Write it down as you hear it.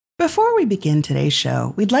Before we begin today's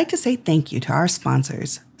show, we'd like to say thank you to our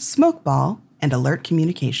sponsors, Smokeball and Alert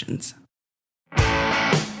Communications.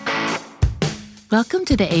 Welcome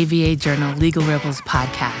to the ABA Journal Legal Rebels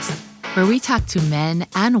podcast, where we talk to men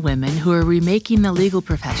and women who are remaking the legal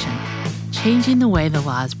profession, changing the way the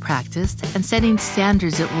law is practiced, and setting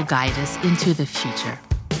standards that will guide us into the future.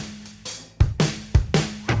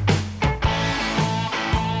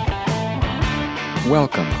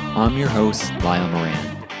 Welcome. I'm your host, Lyle Moran.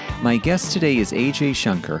 My guest today is AJ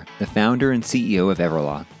Shunker, the founder and CEO of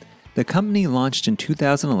Everlaw. The company, launched in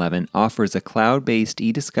 2011, offers a cloud-based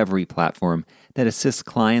e-discovery platform that assists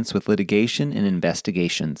clients with litigation and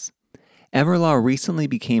investigations. Everlaw recently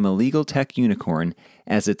became a legal tech unicorn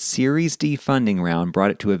as its Series D funding round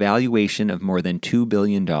brought it to a valuation of more than $2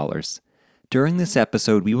 billion. During this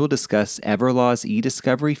episode, we will discuss Everlaw's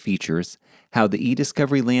e-discovery features, how the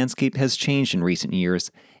e-discovery landscape has changed in recent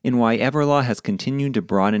years, and why Everlaw has continued to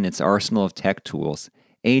broaden its arsenal of tech tools.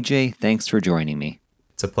 AJ, thanks for joining me.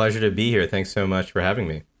 It's a pleasure to be here. Thanks so much for having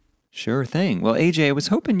me. Sure thing. Well, AJ, I was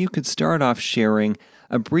hoping you could start off sharing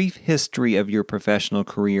a brief history of your professional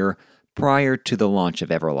career prior to the launch of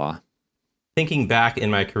Everlaw. Thinking back in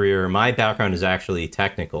my career, my background is actually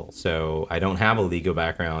technical, so I don't have a legal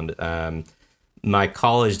background. My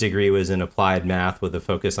college degree was in applied math with a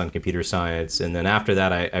focus on computer science. And then after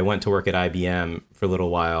that, I went to work at IBM for a little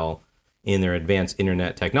while in their advanced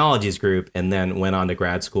internet technologies group, and then went on to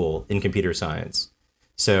grad school in computer science.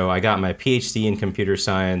 So I got my PhD in computer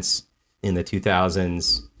science in the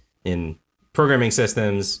 2000s in programming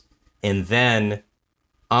systems. And then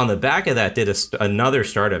on the back of that, did another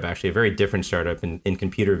startup, actually a very different startup in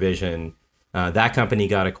computer vision. That company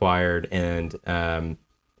got acquired, and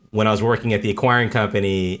when I was working at the acquiring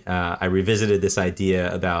company, I revisited this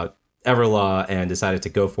idea about Everlaw and decided to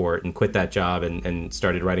go for it and quit that job and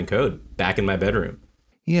started writing code back in my bedroom.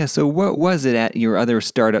 Yeah, so what was it at your other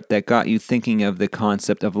startup that got you thinking of the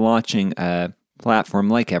concept of launching a platform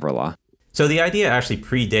like Everlaw? So the idea actually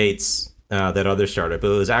predates that other startup. It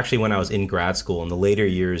was actually when I was in grad school in the later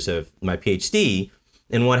years of my PhD.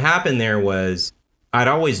 And what happened there was I'd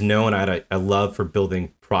always known I had a love for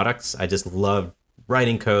building products. I just loved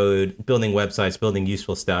writing code, building websites, building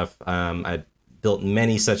useful stuff. I built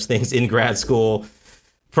many such things in grad school,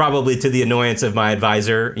 probably to the annoyance of my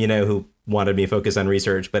advisor, who wanted me to focus on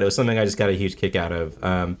research, but it was something I just got a huge kick out of.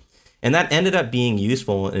 And that ended up being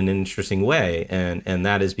useful in an interesting way. And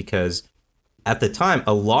that is because at the time,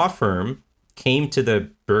 a law firm came to the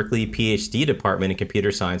Berkeley PhD department in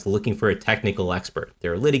computer science looking for a technical expert. They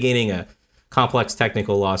were litigating a complex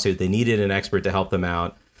technical lawsuit. They needed an expert to help them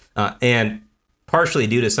out. And partially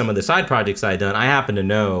due to some of the side projects I'd done, I happened to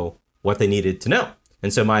know what they needed to know.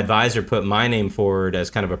 And so my advisor put my name forward as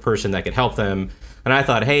kind of a person that could help them. And I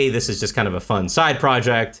thought, hey, this is just kind of a fun side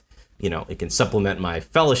project. It can supplement my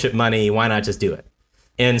fellowship money. Why not just do it?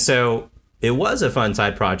 And so it was a fun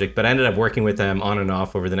side project, but I ended up working with them on and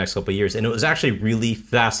off over the next couple of years. And it was actually really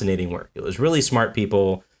fascinating work. It was really smart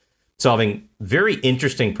people solving very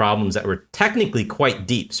interesting problems that were technically quite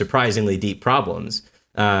deep, surprisingly deep problems,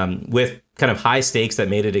 with kind of high stakes that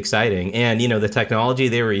made it exciting. And, the technology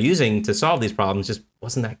they were using to solve these problems just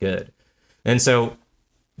wasn't that good. And so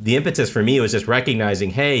the impetus for me was just recognizing,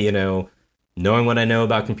 hey, knowing what I know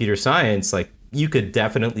about computer science, like you could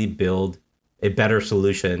definitely build a better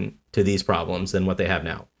solution to these problems than what they have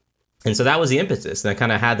now. And so that was the impetus. And I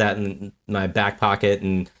kind of had that in my back pocket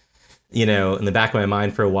and, in the back of my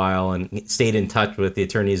mind for a while, and stayed in touch with the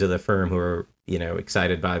attorneys of the firm who were,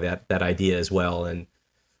 excited by that idea as well. And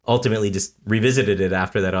ultimately just revisited it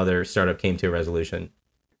after that other startup came to a resolution.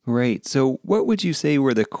 Great. So what would you say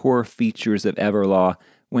were the core features of Everlaw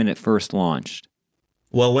when it first launched?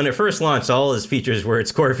 Well, when it first launched, all its features were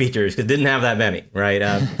its core features because it didn't have that many, right?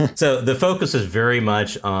 So the focus was very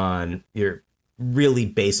much on your really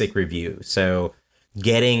basic review. So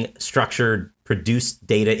getting structured, produced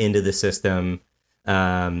data into the system,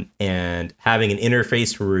 and having an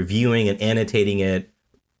interface for reviewing and annotating it,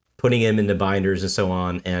 putting them into binders and so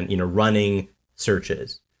on, and running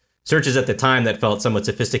searches. Searches at the time that felt somewhat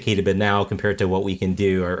sophisticated, but now compared to what we can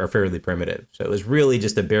do are fairly primitive. So it was really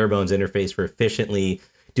just a bare bones interface for efficiently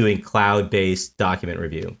doing cloud-based document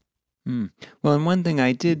review. Well, and one thing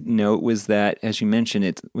I did note was that, as you mentioned,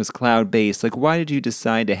 it was cloud-based. Like, why did you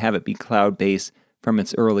decide to have it be cloud-based from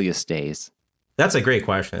its earliest days? That's a great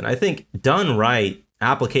question. I think done right,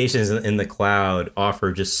 applications in the cloud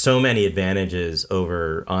offer just so many advantages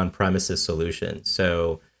over on-premises solutions.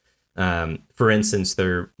 So, for instance,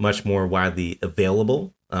 they're much more widely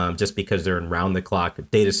available just because they're in round-the-clock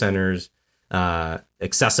data centers.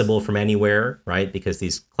 accessible from anywhere, right? Because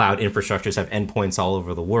these cloud infrastructures have endpoints all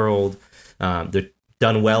over the world. They're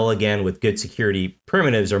done well, again, with good security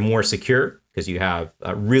primitives, are more secure because you have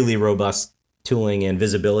really robust tooling and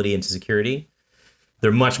visibility into security.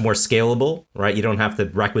 They're much more scalable, right? You don't have to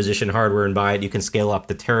requisition hardware and buy it. You can scale up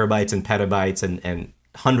to terabytes and petabytes and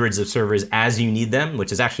hundreds of servers as you need them,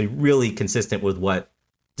 which is actually really consistent with what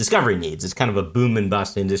discovery needs. It's kind of a boom and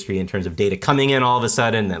bust industry in terms of data coming in all of a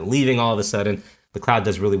sudden, then leaving all of a sudden. The cloud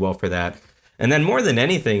does really well for that. And then more than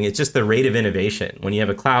anything, it's just the rate of innovation. When you have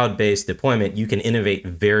a cloud-based deployment, you can innovate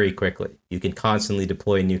very quickly. You can constantly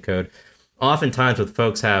deploy new code. Oftentimes, when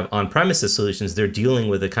folks have on-premises solutions, they're dealing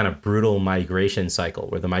with a kind of brutal migration cycle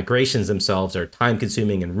where the migrations themselves are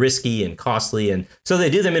time-consuming and risky and costly. And so they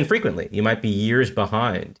do them infrequently. You might be years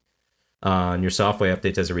behind on your software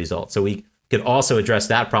updates as a result. So we could also address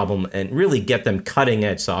that problem and really get them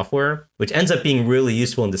cutting-edge software, which ends up being really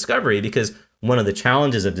useful in discovery because one of the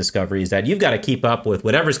challenges of discovery is that you've got to keep up with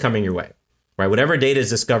whatever's coming your way, right? Whatever data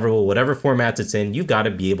is discoverable, whatever formats it's in, you've got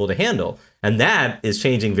to be able to handle. And that is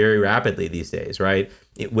changing very rapidly these days, right?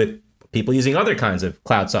 With people using other kinds of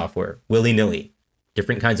cloud software, willy-nilly,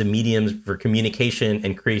 different kinds of mediums for communication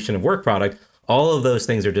and creation of work product, all of those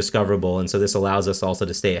things are discoverable. And so this allows us also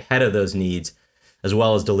to stay ahead of those needs, as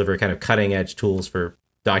well as deliver kind of cutting edge tools for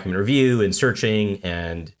document review and searching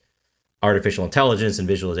and artificial intelligence and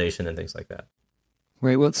visualization and things like that.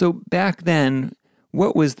 Right. Well, so back then,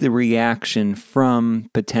 what was the reaction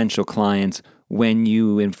from potential clients when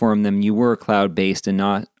you informed them you were cloud-based and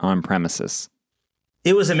not on-premises?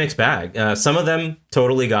 It was a mixed bag. Some of them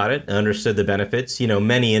totally got it, understood the benefits. You know,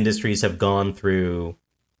 many industries have gone through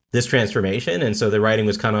this transformation, and so the writing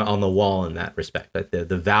was kind of on the wall in that respect. Like the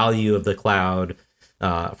value of the cloud,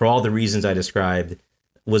 for all the reasons I described,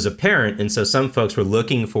 was apparent. And so some folks were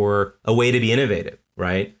looking for a way to be innovative,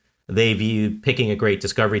 right? They viewed picking a great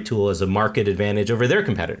discovery tool as a market advantage over their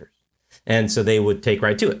competitors. And so they would take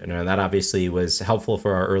right to it. And that obviously was helpful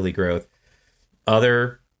for our early growth.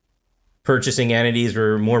 Other purchasing entities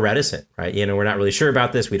were more reticent, right? You know, we're not really sure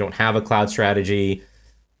about this. We don't have a cloud strategy.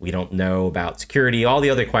 We don't know about security, all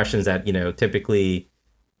the other questions that, you know, typically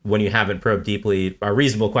when you haven't probed deeply are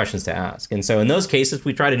reasonable questions to ask. And so in those cases,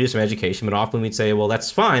 we try to do some education, but often we'd say, well, that's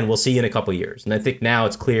fine. We'll see you in a couple of years. And I think now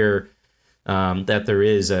it's clear that there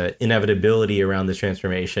is an inevitability around this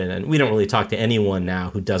transformation. And we don't really talk to anyone now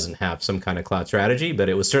who doesn't have some kind of cloud strategy, but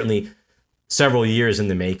it was certainly several years in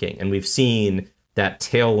the making. And we've seen that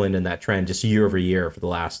tailwind and that trend just year over year for the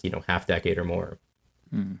last, half decade or more.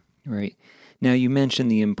 Right. Now, you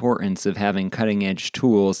mentioned the importance of having cutting edge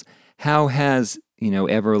tools. How has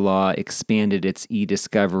Everlaw expanded its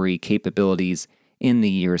e-discovery capabilities in the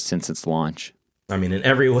years since its launch? I mean, in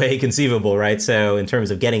every way conceivable, right? So in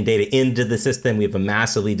terms of getting data into the system, we have a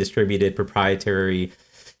massively distributed proprietary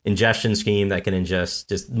ingestion scheme that can ingest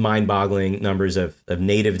just mind-boggling numbers of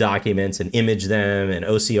native documents and image them and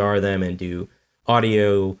OCR them and do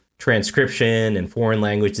audio transcription and foreign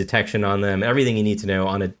language detection on them, everything you need to know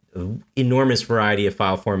on an enormous variety of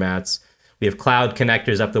file formats. We have cloud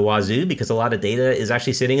connectors up the wazoo because a lot of data is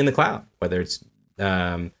actually sitting in the cloud, whether it's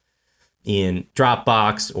in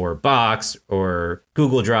Dropbox or Box or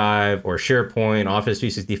Google Drive or SharePoint, Office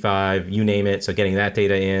 365, you name it. So getting that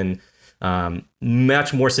data in,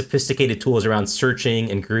 much more sophisticated tools around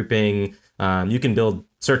searching and grouping. You can build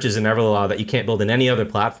searches in Everlaw that you can't build in any other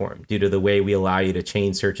platform due to the way we allow you to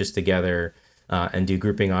chain searches together and do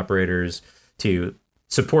grouping operators, to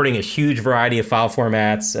supporting a huge variety of file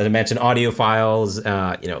formats. As I mentioned, audio files,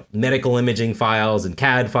 medical imaging files and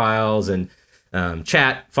CAD files and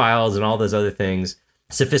chat files and all those other things.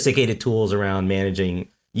 Sophisticated tools around managing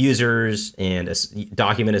users and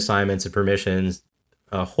document assignments and permissions.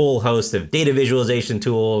 A whole host of data visualization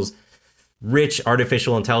tools, rich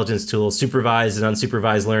artificial intelligence tools, supervised and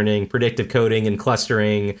unsupervised learning, predictive coding and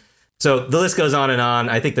clustering. So the list goes on and on.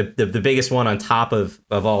 I think the biggest one on top of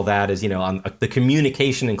all that is, on the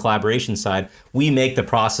communication and collaboration side, we make the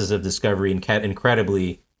process of discovery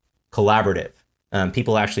incredibly collaborative.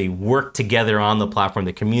 People actually work together on the platform,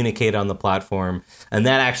 they communicate on the platform, and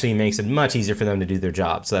that actually makes it much easier for them to do their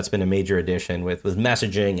job. So that's been a major addition with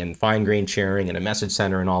messaging and fine-grained sharing and a message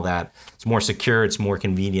center and all that. It's more secure, it's more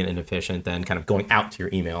convenient and efficient than kind of going out to your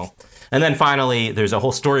email. And then finally, there's a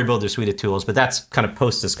whole story builder suite of tools, but that's kind of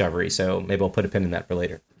post-discovery. So maybe I'll put a pin in that for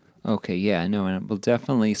later. Okay, yeah, no, and we'll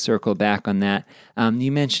definitely circle back on that.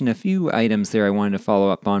 You mentioned a few items there I wanted to follow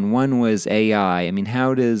up on. One was AI. I mean,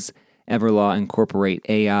 how does Everlaw incorporate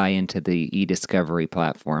AI into the e-discovery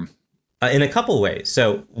platform? In a couple ways.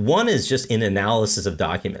 So one is just in analysis of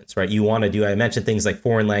documents, right? You want to do, I mentioned things like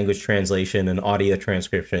foreign language translation and audio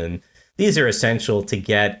transcription. these are essential to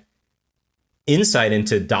get insight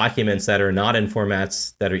into documents that are not in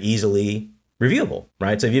formats that are easily reviewable,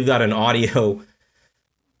 right? So if you've got an audio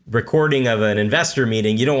recording of an investor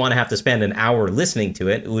meeting, you don't want to have to spend an hour listening to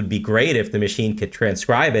it. It would be great if the machine could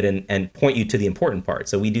transcribe it and point you to the important part.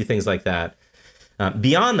 So we do things like that.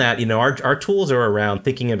 Beyond that, our tools are around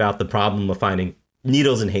thinking about the problem of finding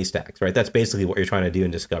needles in haystacks, right? That's basically what you're trying to do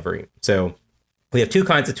in discovery. So we have two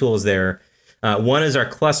kinds of tools there. One is our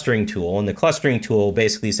clustering tool. And the clustering tool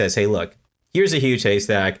basically says, hey, look, here's a huge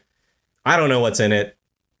haystack. I don't know what's in it.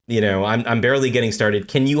 I'm barely getting started.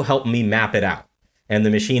 Can you help me map it out? And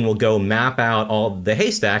the machine will go map out all the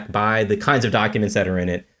haystack by the kinds of documents that are in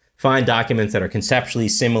it, find documents that are conceptually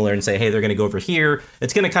similar and say, hey, they're going to go over here.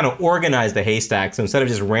 It's going to kind of organize the haystack. So instead of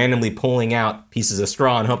just randomly pulling out pieces of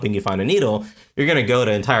straw and hoping you find a needle, you're going to go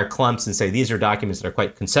to entire clumps and say, these are documents that are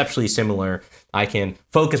quite conceptually similar. I can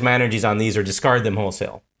focus my energies on these or discard them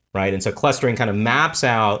wholesale, right? And so clustering kind of maps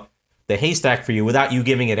out the haystack for you without you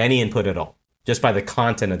giving it any input at all, just by the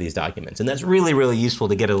content of these documents. And that's really, really useful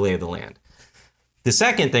to get a lay of the land. The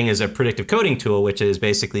second thing is a predictive coding tool, which is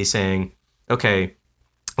basically saying, okay,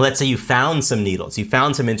 let's say you found some needles, you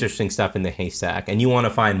found some interesting stuff in the haystack, and you want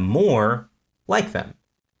to find more like them.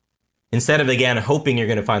 Instead of, again, hoping you're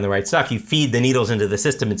going to find the right stuff, you feed the needles into the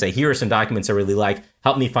system and say, here are some documents I really like,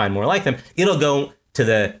 help me find more like them. It'll go to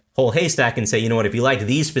the whole haystack and say, you know what, if you like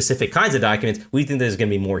these specific kinds of documents, we think there's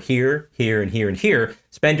going to be more here, here, and here, and here.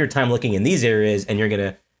 Spend your time looking in these areas, and you're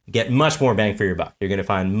going to get much more bang for your buck. You're going to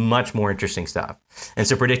find much more interesting stuff. And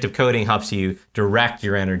so predictive coding helps you direct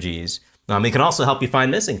your energies. It can also help you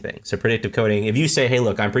find missing things. So predictive coding, if you say, hey,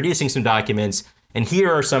 look, I'm producing some documents, and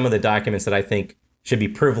here are some of the documents that I think should be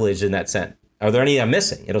privileged in that sense. Are there any I'm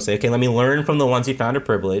missing? It'll say, okay, let me learn from the ones you found are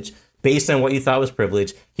privileged. Based on what you thought was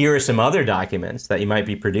privileged, here are some other documents that you might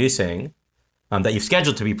be producing, that you've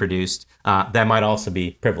scheduled to be produced, that might also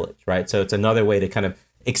be privileged, right? So it's another way to kind of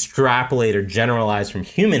extrapolate or generalize from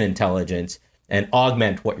human intelligence and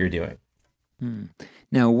augment what you're doing.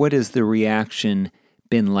 Now, what has the reaction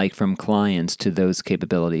been like from clients to those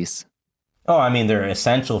capabilities? Oh, I mean, they're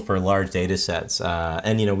essential for large data sets.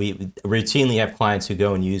 And we routinely have clients who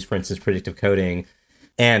go and use, for instance, predictive coding.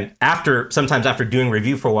 And sometimes after doing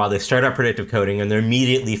review for a while, they start out predictive coding and they're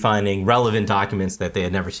immediately finding relevant documents that they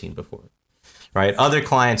had never seen before, right? Other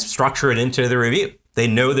clients structure it into the review. They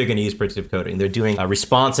know they're going to use predictive coding. They're doing a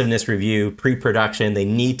responsiveness review, pre-production. They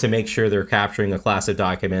need to make sure they're capturing a class of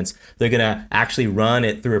documents. They're going to actually run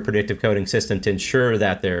it through a predictive coding system to ensure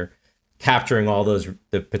that they're capturing all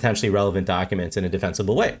the potentially relevant documents in a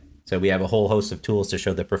defensible way. So we have a whole host of tools to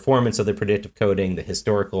show the performance of the predictive coding, the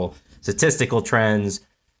historical statistical trends,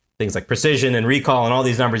 things like precision and recall and all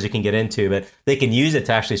these numbers you can get into, but they can use it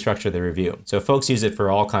to actually structure the review. So folks use it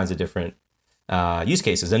for all kinds of different use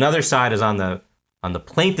cases. Another side is on the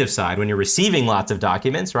plaintiff side, when you're receiving lots of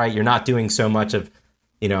documents, right? You're not doing so much of,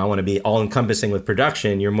 I want to be all encompassing with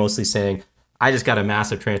production. You're mostly saying, I just got a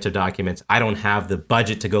massive tranche of documents. I don't have the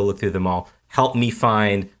budget to go look through them all. Help me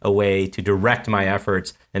find a way to direct my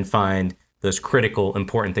efforts and find those critical,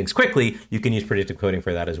 important things quickly. You can use predictive coding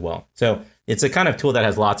for that as well. So it's a kind of tool that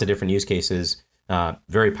has lots of different use cases,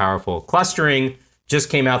 very powerful. Clustering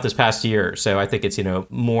just came out this past year. So I think it's,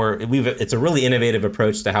 it's a really innovative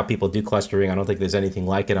approach to how people do clustering. I don't think there's anything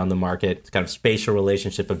like it on the market. It's kind of spatial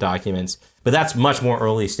relationship of documents, but that's much more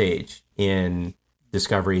early stage in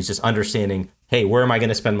discovery, is just understanding, hey, where am I going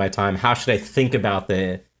to spend my time? How should I think about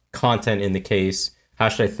the content in the case? How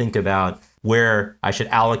should I think about where I should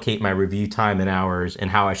allocate my review time and hours, and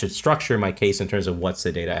how I should structure my case in terms of what's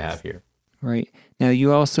the data I have here? Right. Now,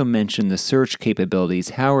 you also mentioned the search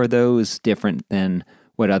capabilities. How are those different than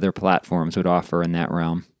what other platforms would offer in that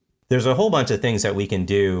realm? There's a whole bunch of things that we can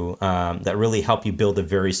do that really help you build a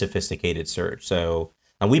very sophisticated search. So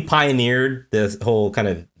we pioneered this whole kind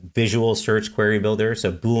of visual search query builder.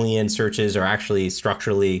 So Boolean searches are actually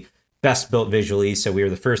structurally best built visually. So we were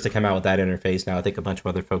the first to come out with that interface. Now I think a bunch of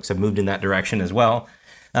other folks have moved in that direction as well.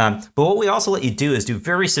 But what we also let you do is do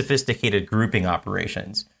very sophisticated grouping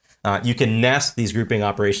operations. You can nest these grouping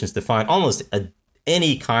operations to find almost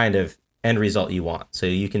any kind of end result you want. So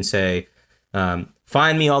you can say,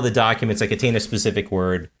 find me all the documents that contain a specific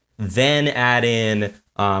word, then add in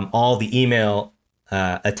all the email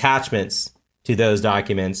attachments to those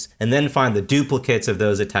documents, and then find the duplicates of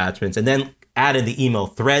those attachments, and then add in the email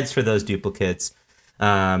threads for those duplicates,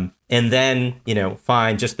 and then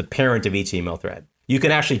find just the parent of each email thread. You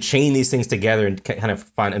can actually chain these things together and kind of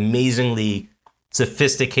find amazingly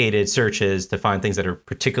sophisticated searches to find things that are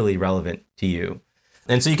particularly relevant to you.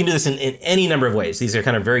 And so you can do this in any number of ways. These are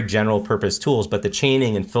kind of very general purpose tools, but the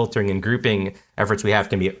chaining and filtering and grouping efforts we have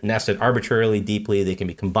can be nested arbitrarily deeply. They can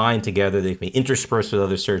be combined together. They can be interspersed with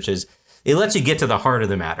other searches. It lets you get to the heart of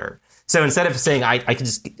the matter. So instead of saying, I can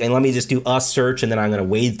just, and let me just do a search and then I'm going to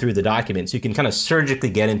wade through the documents, you can kind of surgically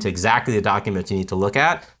get into exactly the documents you need to look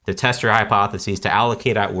at, to test your hypotheses, to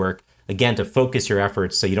allocate out work, again, to focus your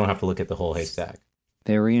efforts so you don't have to look at the whole haystack.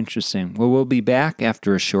 Very interesting. Well, we'll be back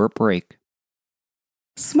after a short break.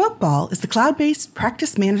 Smokeball is the cloud-based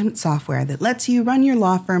practice management software that lets you run your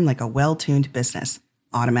law firm like a well-tuned business,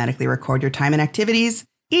 automatically record your time and activities,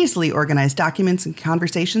 easily organize documents and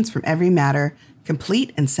conversations from every matter,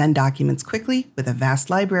 complete and send documents quickly with a vast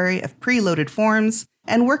library of preloaded forms,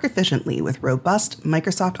 and work efficiently with robust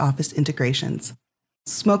Microsoft Office integrations.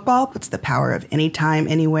 Smokeball puts the power of anytime,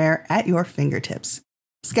 anywhere at your fingertips.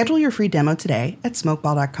 Schedule your free demo today at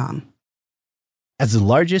smokeball.com. As the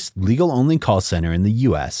largest legal-only call center in the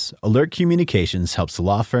U.S., Alert Communications helps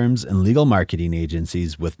law firms and legal marketing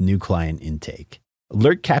agencies with new client intake.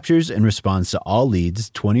 Alert captures and responds to all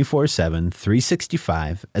leads 24/7,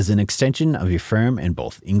 365 as an extension of your firm in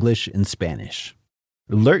both English and Spanish.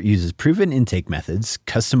 Alert uses proven intake methods,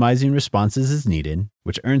 customizing responses as needed,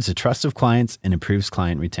 which earns the trust of clients and improves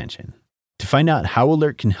client retention. To find out how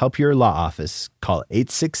Alert can help your law office, call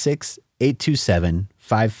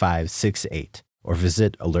 866-827-5568 or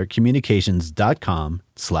visit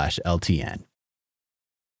alertcommunications.com/LTN.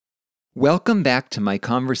 Welcome back to my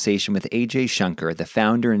conversation with AJ Shunker, the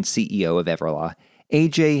founder and CEO of Everlaw.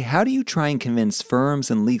 AJ, how do you try and convince firms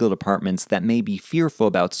and legal departments that may be fearful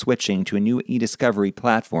about switching to a new e-discovery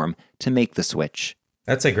platform to make the switch?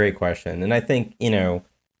 That's a great question. And I think,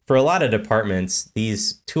 for a lot of departments,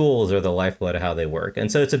 these tools are the lifeblood of how they work.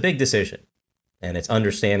 And so it's a big decision. And it's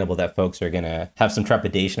understandable that folks are going to have some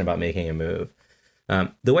trepidation about making a move.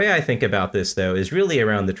 The way I think about this, though, is really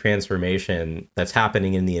around the transformation that's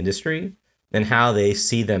happening in the industry and how they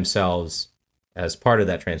see themselves as part of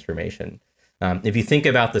that transformation. If you think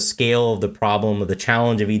about the scale of the problem, of the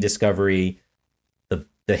challenge of e-discovery,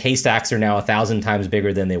 the haystacks are now 1,000 times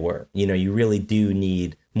bigger than they were. You really do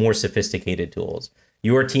need more sophisticated tools.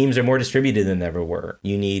 Your teams are more distributed than they ever were.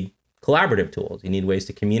 You need collaborative tools. You need ways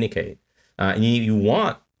to communicate. And you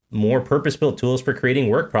want more purpose-built tools for creating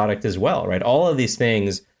work product as well, right? All of these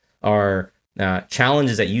things are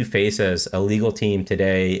challenges that you face as a legal team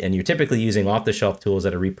today, and you're typically using off-the-shelf tools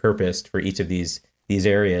that are repurposed for each of these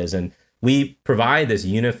areas. And we provide this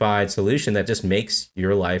unified solution that just makes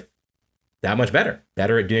your life that much better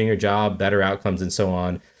at doing your job, better outcomes, and so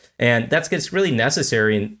on. And that gets really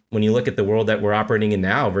necessary when you look at the world that we're operating in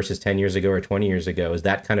now versus 10 years ago or 20 years ago, is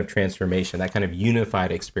that kind of transformation, that kind of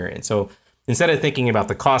unified experience. So instead of thinking about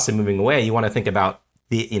the cost of moving away, you want to think about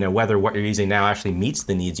whether what you're using now actually meets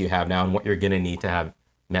the needs you have now and what you're going to need to have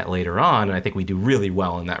met later on. And I think we do really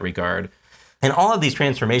well in that regard. And all of these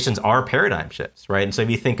transformations are paradigm shifts, right? And so if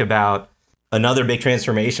you think about another big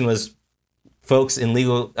transformation was folks in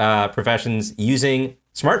legal professions using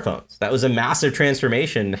smartphones. That was a massive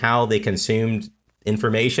transformation in how they consumed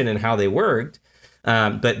information and how they worked.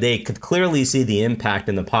 But they could clearly see the impact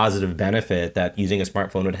and the positive benefit that using a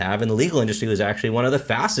smartphone would have. And the legal industry was actually one of the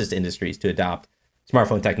fastest industries to adopt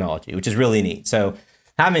smartphone technology, which is really neat. So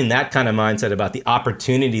having that kind of mindset about the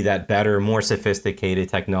opportunity that better, more sophisticated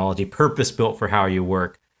technology, purpose-built for how you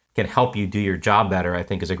work, can help you do your job better, I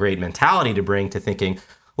think is a great mentality to bring to thinking,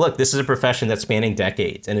 look, this is a profession that's spanning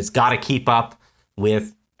decades, and it's got to keep up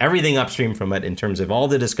with everything upstream from it in terms of all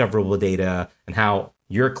the discoverable data and how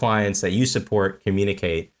your clients that you support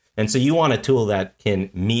communicate. And so you want a tool that can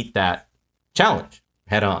meet that challenge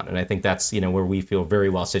head on. And I think that's, where we feel very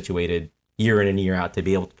well situated year in and year out to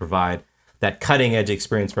be able to provide that cutting edge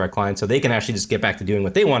experience for our clients so they can actually just get back to doing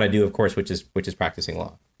what they want to do, of course, which is practicing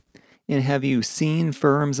law. And have you seen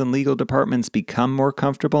firms and legal departments become more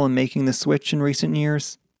comfortable in making the switch in recent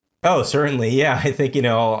years? Oh, certainly. Yeah. I think,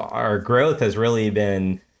 our growth has really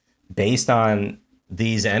been based on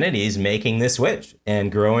these entities making this switch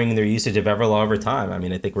and growing their usage of Everlaw over time. I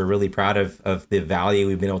mean, I think we're really proud of the value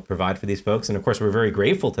we've been able to provide for these folks. And of course, we're very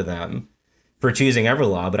grateful to them for choosing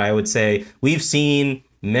Everlaw. But I would say we've seen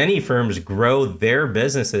many firms grow their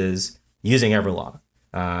businesses using Everlaw.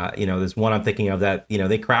 There's one I'm thinking of that,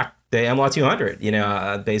 they cracked the AmLaw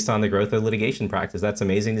 200, based on the growth of litigation practice. That's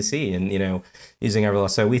amazing to see. And, using Everlaw.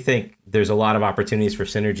 So we think there's a lot of opportunities for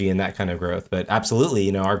synergy in that kind of growth. But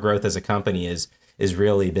absolutely, our growth as a company is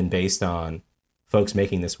really been based on folks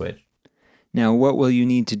making the switch. Now, what will you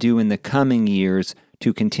need to do in the coming years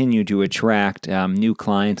to continue to attract new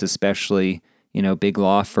clients, especially, big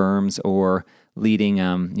law firms or leading,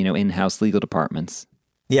 in-house legal departments?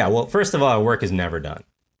 Yeah, well, first of all, our work is never done,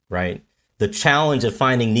 right? The challenge of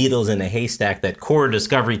finding needles in a haystack, that core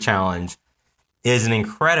discovery challenge, is an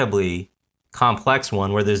incredibly complex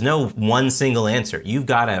one where there's no one single answer. You've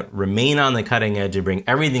got to remain on the cutting edge and bring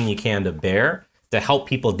everything you can to bear to help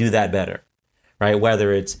people do that better, right?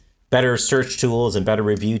 Whether it's better search tools and better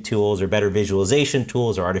review tools or better visualization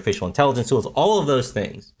tools or artificial intelligence tools, all of those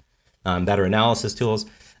things, better analysis tools.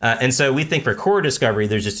 And so we think for core discovery,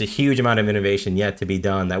 there's just a huge amount of innovation yet to be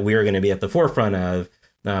done that we're going to be at the forefront of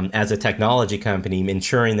as a technology company,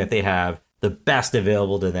 ensuring that they have the best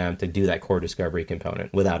available to them to do that core discovery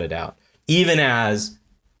component, without a doubt. Even as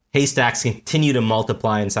haystacks continue to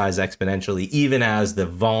multiply in size exponentially, even as the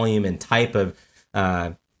volume and type of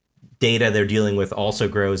data they're dealing with also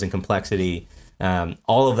grows in complexity,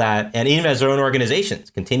 all of that, and even as their own organizations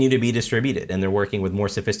continue to be distributed and they're working with more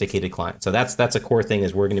sophisticated clients. So that's a core thing,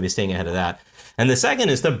 is we're going to be staying ahead of that. And the second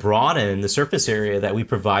is to broaden the surface area that we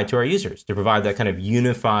provide to our users, to provide that kind of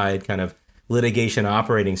unified kind of litigation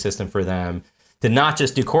operating system for them to not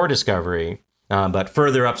just do core discovery, but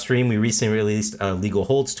further upstream. We recently released a legal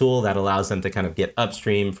holds tool that allows them to kind of get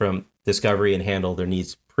upstream from discovery and handle their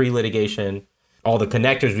needs pre-litigation. All the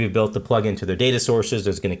connectors we've built to plug into their data sources,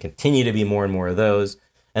 there's going to continue to be more and more of those.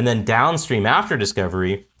 And then downstream after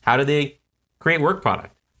discovery, how do they create work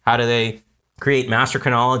product? How do they create master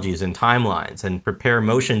chronologies and timelines and prepare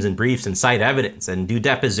motions and briefs and cite evidence and do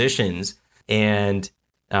depositions and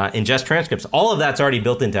ingest transcripts? All of that's already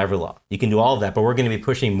built into Everlaw. You can do all of that, but we're going to be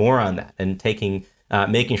pushing more on that and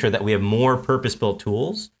making sure that we have more purpose-built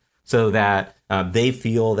tools so that they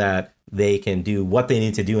feel that they can do what they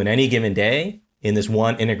need to do in any given day in this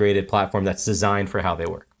one integrated platform that's designed for how they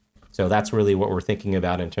work. So that's really what we're thinking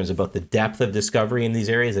about in terms of both the depth of discovery in these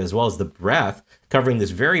areas as well as the breadth, covering this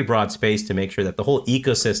very broad space to make sure that the whole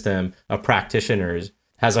ecosystem of practitioners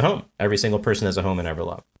has a home. Every single person has a home in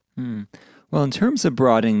Everlaw. Well, in terms of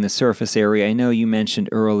broadening the surface area, I know you mentioned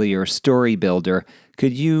earlier Story Builder.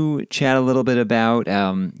 Could you chat a little bit about,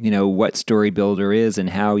 what Story Builder is and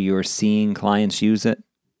how you're seeing clients use it?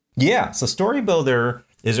 Yeah, so Story Builder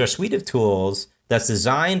is our suite of tools that's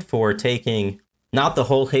designed for taking not the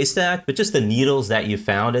whole haystack, but just the needles that you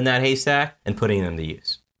found in that haystack and putting them to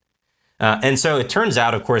use. And so it turns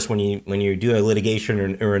out, of course, when you do a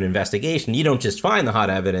litigation or an investigation, you don't just find the hot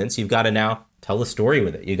evidence. You've got to now tell a story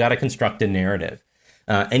with it. You got to construct a narrative.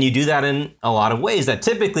 And you do that in a lot of ways that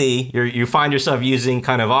typically you find yourself using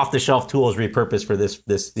kind of off-the-shelf tools repurposed for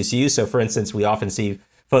this use. So, for instance, we often see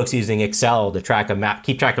folks using Excel to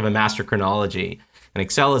keep track of a master chronology. And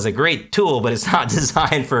Excel is a great tool, but it's not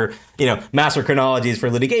designed for, master chronologies for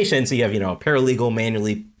litigation. So you have, a paralegal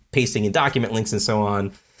manually pasting in document links and so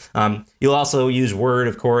on. You'll also use Word,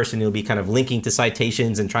 of course, and you'll be kind of linking to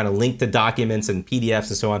citations and trying to link to documents and PDFs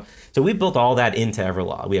and so on. So we built all that into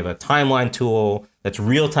Everlaw. We have a timeline tool that's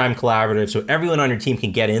real-time collaborative, so everyone on your team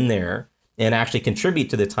can get in there and actually contribute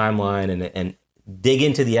to the timeline and dig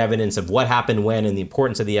into the evidence of what happened when and the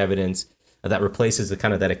importance of the evidence that replaces the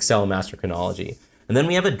kind of that Excel master chronology. And then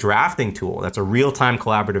we have a drafting tool that's a real-time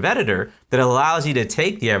collaborative editor that allows you to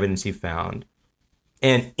take the evidence you found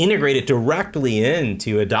and integrate it directly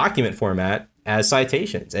into a document format as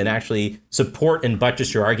citations and actually support and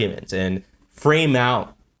buttress your arguments and frame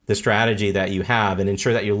out the strategy that you have and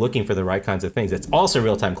ensure that you're looking for the right kinds of things. It's also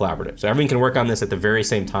real-time collaborative. So everyone can work on this at the very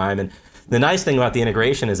same time. And the nice thing about the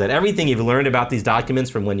integration is that everything you've learned about these documents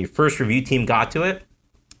from when your first review team got to it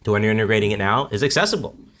to when you're integrating it now is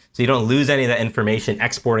accessible. So you don't lose any of that information,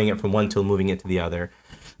 exporting it from one tool, moving it to the other.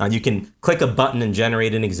 You can click a button and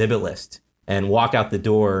generate an exhibit list and walk out the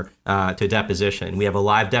door to a deposition. We have a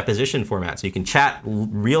live deposition format, so you can chat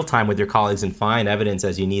real time with your colleagues and find evidence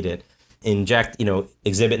as you need it, inject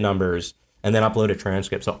exhibit numbers, and then upload a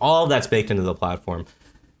transcript. So all of that's baked into the platform.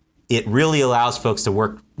 It really allows folks to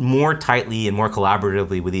work more tightly and more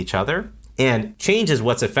collaboratively with each other, and changes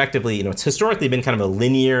what's effectively, it's historically been kind of a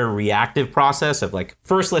linear reactive process of like,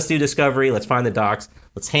 first let's do discovery, let's find the docs,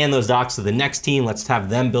 let's hand those docs to the next team, let's have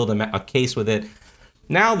them build a case with it.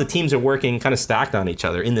 Now the teams are working kind of stacked on each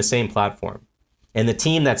other in the same platform. And the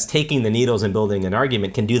team that's taking the needles and building an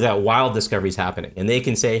argument can do that while discovery's happening. And they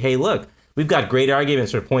can say, hey, look, we've got great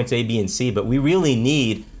arguments for points A, B, and C, but we really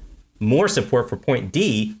need more support for point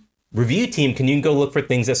D. Review team, can you go look for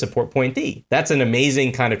things that support point D? That's an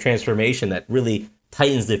amazing kind of transformation that really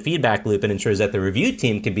tightens the feedback loop and ensures that the review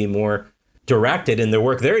team can be more directed in the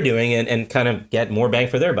work they're doing and kind of get more bang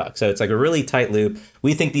for their buck. So it's like a really tight loop.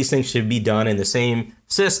 We think these things should be done in the same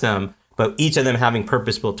system, but each of them having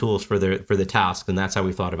purpose-built tools for the task, and that's how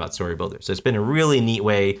we thought about Story Builder. So it's been a really neat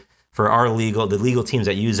way for the legal teams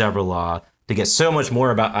that use Everlaw to get so much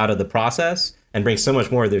more out of the process and bring so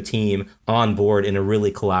much more of their team on board in a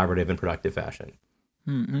really collaborative and productive fashion.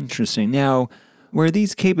 Interesting. Now, were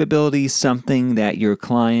these capabilities something that your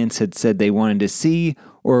clients had said they wanted to see,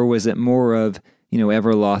 or was it more of,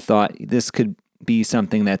 Everlaw thought this could be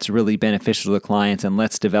something that's really beneficial to clients and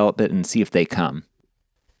let's develop it and see if they come?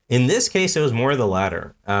 In this case, it was more the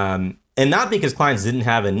latter. And not because clients didn't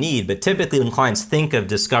have a need, but typically when clients think of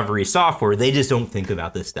discovery software, they just don't think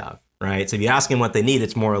about this stuff, right? So if you ask them what they need,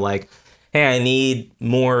 it's more like, hey, I need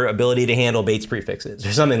more ability to handle Bates prefixes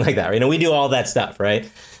or something like that. Right? We do all that stuff, right?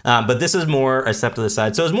 But this is more a step to the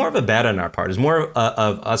side. So it's more of a bet on our part. It's more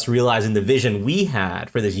of us realizing the vision we had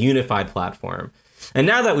for this unified platform. And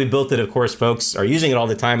now that we've built it, of course, folks are using it all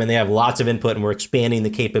the time and they have lots of input and we're expanding the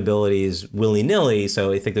capabilities willy-nilly.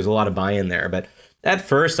 So I think there's a lot of buy-in there. But at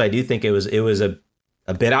first, I do think it was a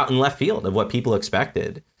bit out in left field of what people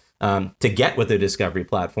expected to get with their discovery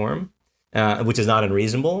platform. Which is not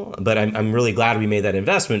unreasonable, but I'm really glad we made that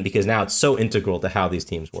investment because now it's so integral to how these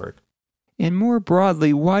teams work. And more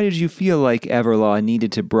broadly, why did you feel like Everlaw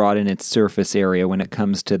needed to broaden its surface area when it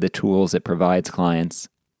comes to the tools it provides clients?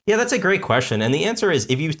 Yeah, that's a great question. And the answer is,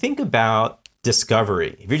 if you think about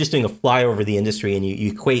discovery, if you're just doing a flyover the industry and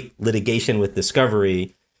you equate litigation with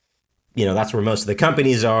discovery, that's where most of the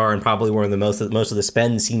companies are and probably where most of the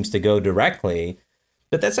spend seems to go directly.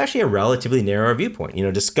 But that's actually a relatively narrow viewpoint.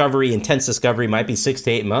 Intense discovery might be 6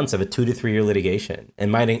 to 8 months of a 2 to 3 year litigation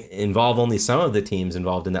and might involve only some of the teams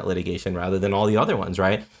involved in that litigation rather than all the other ones,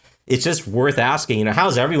 right? It's just worth asking,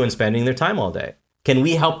 how's everyone spending their time all day? Can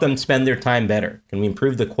we help them spend their time better? Can we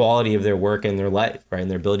improve the quality of their work and their life, right?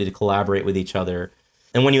 And their ability to collaborate with each other.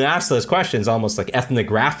 And when you ask those questions, almost like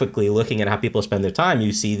ethnographically looking at how people spend their time,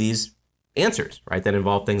 you see these answers, right? That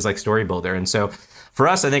involve things like Storybuilder. And so for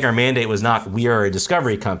us, I think our mandate was not, we are a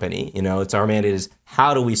discovery company. It's our mandate is,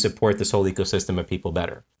 how do we support this whole ecosystem of people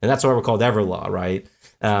better? And that's why we're called Everlaw, right?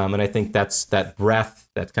 And I think that breadth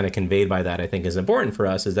that's kind of conveyed by that, I think is important for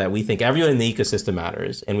us, is that we think everyone in the ecosystem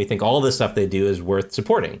matters. And we think all the stuff they do is worth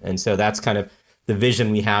supporting. And so that's kind of the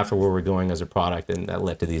vision we have for where we're going as a product. And that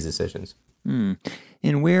led to these decisions. And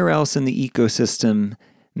where else in the ecosystem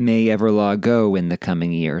may Everlaw go in the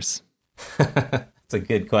coming years? That's a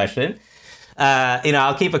good question.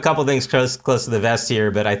 I'll keep a couple things close to the vest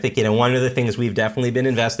here, but I think, one of the things we've definitely been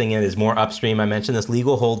investing in is more upstream. I mentioned this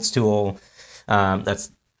legal holds tool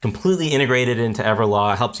that's completely integrated into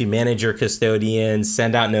Everlaw. It helps you manage your custodians,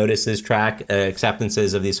 send out notices, track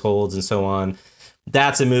acceptances of these holds, and so on.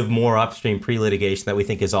 That's a move more upstream pre-litigation that we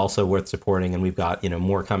think is also worth supporting, and we've got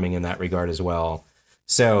more coming in that regard as well.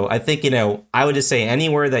 So I think, I would just say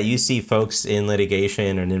anywhere that you see folks in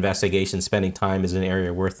litigation or an investigation spending time is an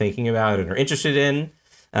area we're thinking about and are interested in.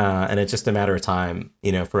 And it's just a matter of time,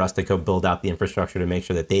 for us to go build out the infrastructure to make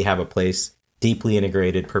sure that they have a place deeply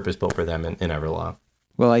integrated, purpose-built for them in Everlaw.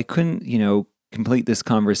 Well, I couldn't, complete this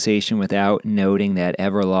conversation without noting that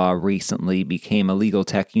Everlaw recently became a legal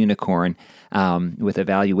tech unicorn with a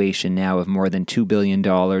valuation now of more than $2 billion.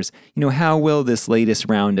 How will this latest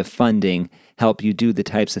round of funding help you do the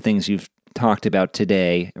types of things you've talked about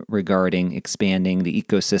today regarding expanding the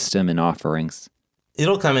ecosystem and offerings?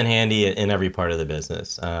 It'll come in handy in every part of the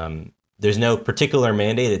business. There's no particular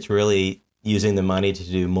mandate. It's really using the money to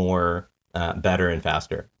do more, better and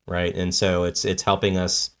faster, right? And so it's helping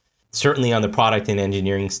us, certainly on the product and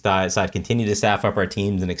engineering side, continue to staff up our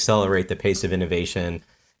teams and accelerate the pace of innovation.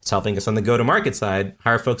 It's helping us on the go-to-market side,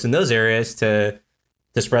 hire folks in those areas to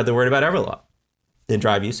spread the word about Everlaw, to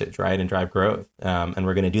drive usage, right, and drive growth. And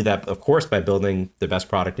we're going to do that, of course, by building the best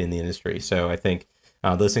product in the industry. So I think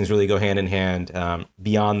those things really go hand in hand.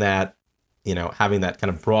 Beyond that, having that kind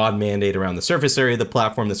of broad mandate around the surface area of the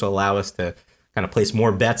platform, this will allow us to kind of place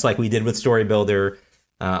more bets like we did with Storybuilder.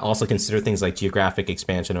 Also consider things like geographic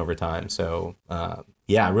expansion over time. So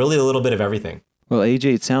really a little bit of everything. Well,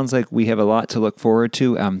 AJ, it sounds like we have a lot to look forward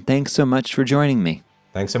to. Thanks so much for joining me.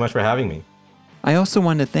 Thanks so much for having me. I also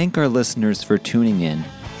want to thank our listeners for tuning in.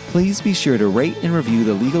 Please be sure to rate and review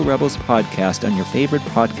the Legal Rebels podcast on your favorite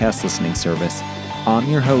podcast listening service. I'm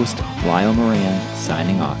your host, Lyle Moran,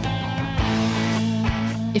 signing off.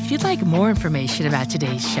 If you'd like more information about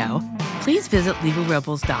today's show, please visit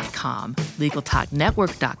LegalRebels.com,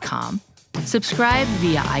 LegalTalkNetwork.com, subscribe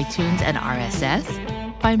via iTunes and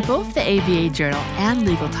RSS, find both the ABA Journal and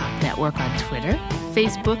Legal Talk Network on Twitter,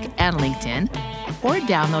 Facebook, and LinkedIn, or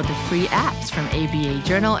download the free apps from ABA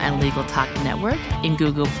Journal and Legal Talk Network in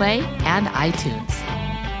Google Play and iTunes.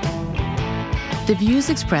 The views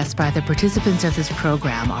expressed by the participants of this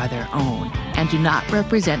program are their own and do not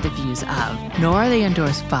represent the views of, nor are they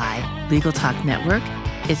endorsed by, Legal Talk Network,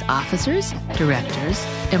 its officers, directors,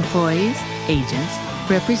 employees, agents,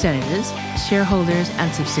 representatives, shareholders,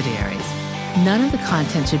 and subsidiaries. None of the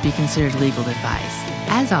content should be considered legal advice.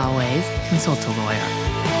 As always, consult a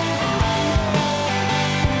lawyer.